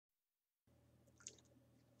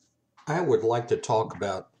I would like to talk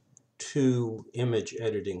about two image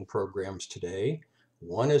editing programs today.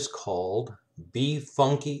 One is called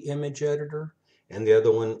BeFunky Image Editor, and the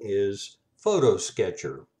other one is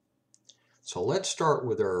Fotosketcher. So let's start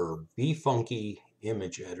with our BeFunky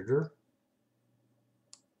Image Editor.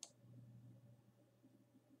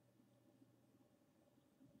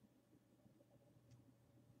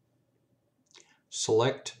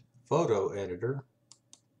 Select Photo Editor.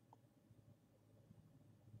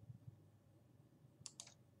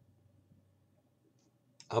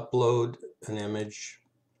 Upload an image.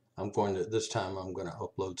 This time I'm going to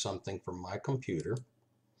upload something from my computer.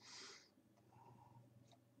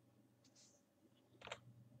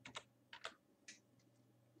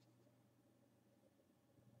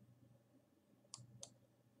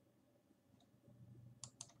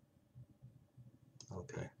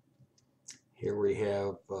 Okay. Here we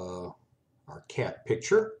have our cat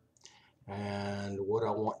picture. And what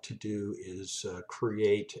I want to do is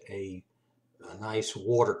create a nice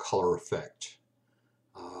watercolor effect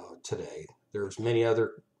today. There's many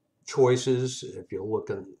other choices. If you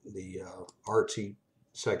look in the artsy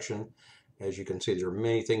section, as you can see, there are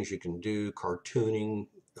many things you can do: cartooning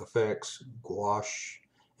effects, gouache,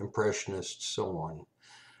 impressionists, so on.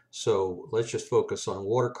 So let's just focus on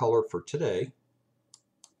watercolor for today.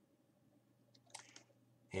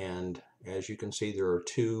 And as you can see, there are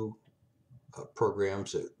two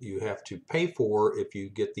programs that you have to pay for if you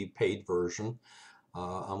get the paid version.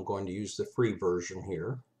 I'm going to use the free version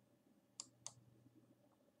here.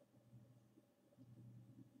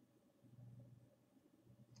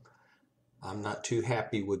 I'm not too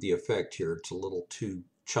happy with the effect here. It's a little too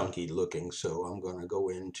chunky looking, so I'm going to go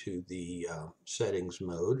into the settings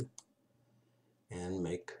mode and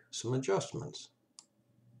make some adjustments.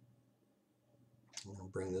 I'm going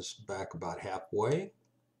to bring this back about halfway,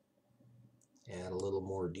 add a little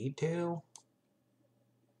more detail.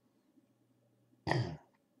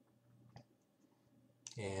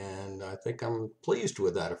 And I think I'm pleased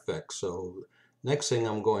with that effect. So next thing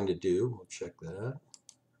I'm going to do, we'll check that.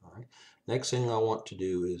 All right. Next thing I want to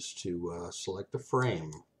do is to select a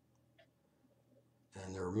frame.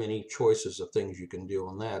 And there are many choices of things you can do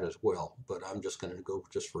on that as well. But I'm just going to go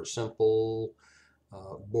just for a simple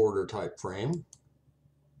border type frame.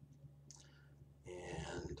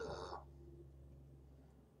 And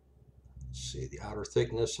let's see, the outer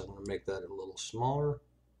thickness, I'm going to make that a little smaller.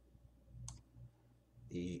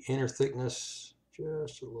 The inner thickness,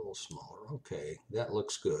 just a little smaller. Okay, that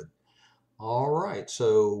looks good. All right,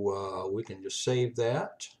 so we can just save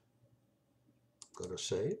that. Go to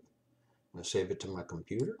save. I'm going to save it to my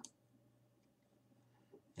computer.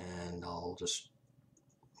 And I'll just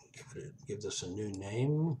give this a new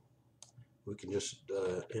name. We can just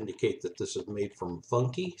indicate that this is made from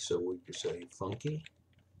Funky, so we can say Funky.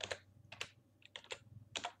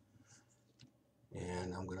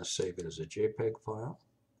 And I'm going to save it as a JPEG file.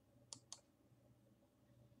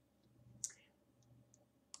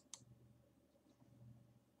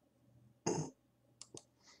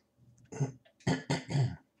 Let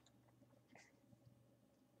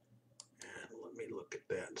me look at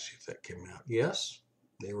that and see if that came out. Yes,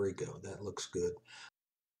 there we go. That looks good.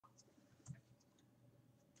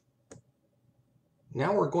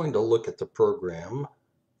 Now we're going to look at the program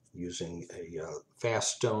using a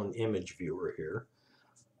Faststone image viewer here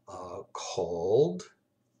called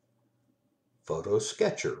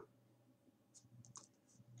Fotosketcher.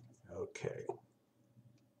 Okay.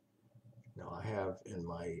 Now I have in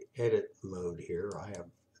my edit mode here, I have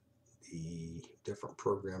the different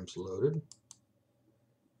programs loaded,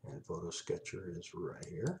 and Fotosketcher is right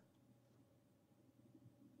here.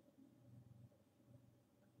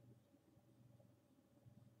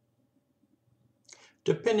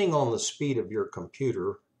 Depending on the speed of your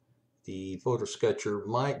computer, the Fotosketcher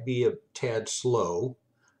might be a tad slow,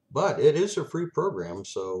 but it is a free program,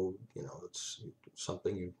 so you know it's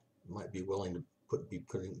something you might be willing to be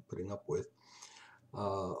putting up with.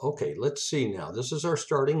 Okay, let's see now. This is our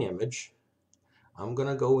starting image. I'm going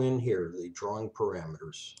to go in here, the drawing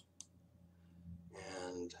parameters,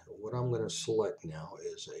 and what I'm going to select now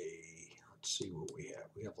is let's see what we have.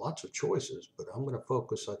 We have lots of choices, but I'm going to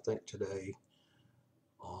focus, I think, today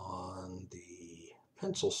on the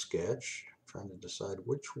pencil sketch, trying to decide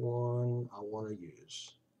which one I want to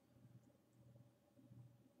use.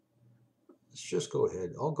 Let's just go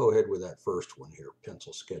ahead. I'll go ahead with that first one here,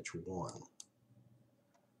 pencil sketch 1.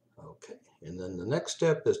 Okay, and then the next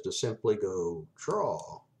step is to simply go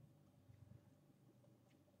draw.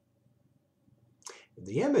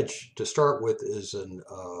 The image to start with is an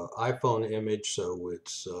iPhone image, so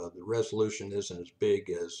it's the resolution isn't as big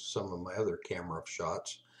as some of my other camera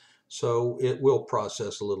shots. so it will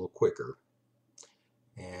process a little quicker.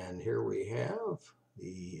 And here we have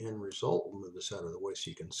the end result. We'll move this out of the way so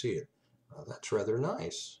you can see it. That's rather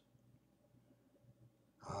nice.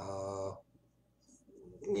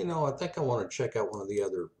 You know, I think I want to check out one of the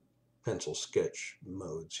other pencil sketch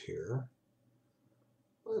modes here.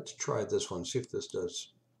 Let's try this one, see if this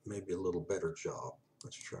does maybe a little better job.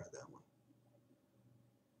 Let's try that one.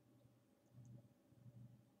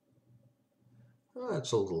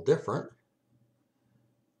 That's a little different.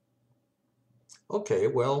 Okay,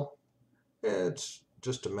 well, it's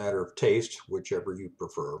just a matter of taste, whichever you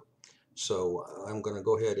prefer. So I'm going to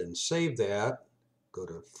go ahead and save that. Go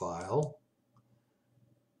to File,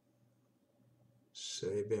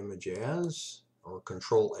 Save Image As, or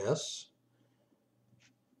Control S.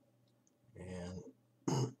 And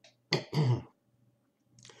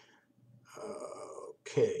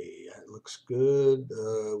okay, that looks good.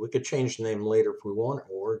 We could change the name later if we want,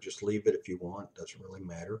 or just leave it if you want. Doesn't really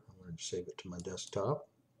matter. I'm going to save it to my desktop.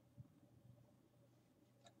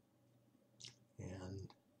 And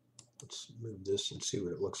let's move this and see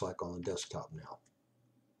what it looks like on the desktop now.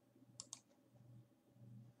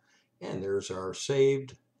 And there's our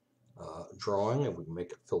saved drawing, and we can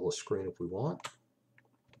make it fill the screen if we want.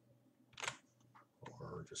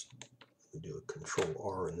 Or just do a Control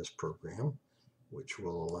R in this program, which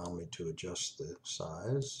will allow me to adjust the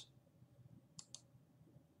size.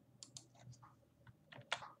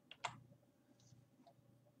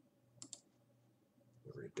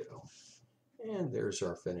 There we go. And there's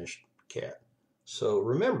our finished cat. So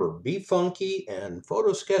remember, BeFunky and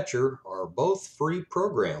Fotosketcher are both free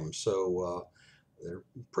programs, so they're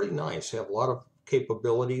pretty nice. They have a lot of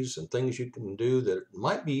capabilities and things you can do that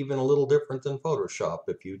might be even a little different than Photoshop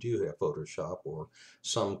if you do have Photoshop or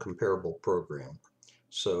some comparable program.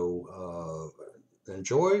 So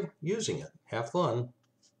enjoy using it. Have fun.